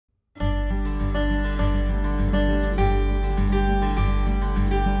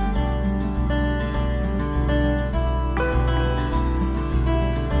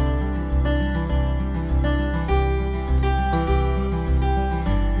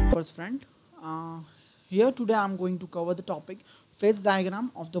friend. Uh, Here today I'm going to cover the topic phase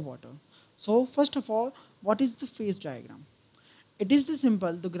diagram of the water. So first of all, what is the phase diagram? It is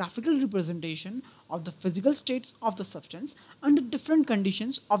the graphical representation of the physical states of the substance under different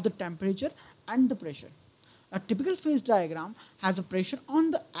conditions of the temperature and the pressure. A typical phase diagram has a pressure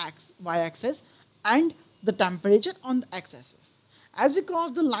on the y-axis and the temperature on the x-axis. As we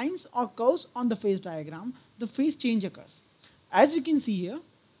cross the lines or curves on the phase diagram, the phase change occurs. As you can see here,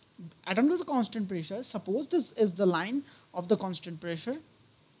 at under the constant pressure, suppose this is the line of the constant pressure.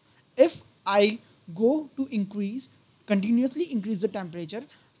 If I go to continuously increase the temperature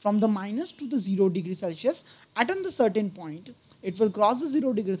from the minus to the 0 degree Celsius, at a certain point, it will cross the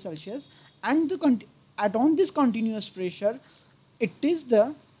 0 degree Celsius and at on this continuous pressure, it is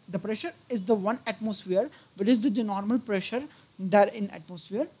the pressure is the 1 atmosphere, which is the normal pressure that in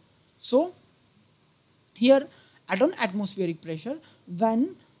atmosphere. So here at an atmospheric pressure,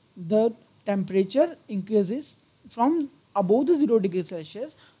 when the temperature increases from above the 0 degree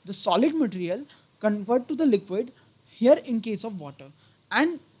Celsius, the solid material convert to the liquid, here in case of water.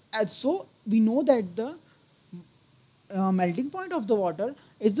 And so we know that the melting point of the water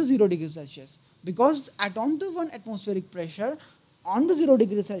is the 0 degree Celsius, because at on the 1 atmospheric pressure on the 0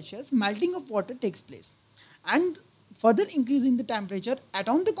 degree Celsius, melting of water takes place. And further increasing the temperature at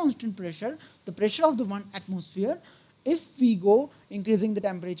on the constant pressure, the pressure of the 1 atmosphere, if we go increasing the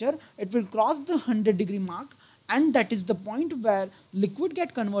temperature, it will cross the 100 degree mark, and that is the point where liquid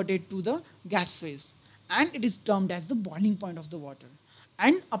get converted to the gas phase, and it is termed as the boiling point of the water.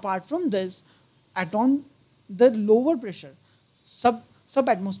 And apart from this, at on the lower pressure,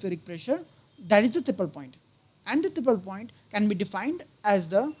 subatmospheric pressure, that is the triple point. And the triple point can be defined as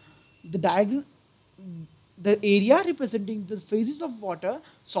the diagram, the area representing the phases of water,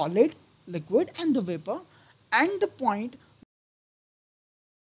 solid, liquid, and the vapor, and the point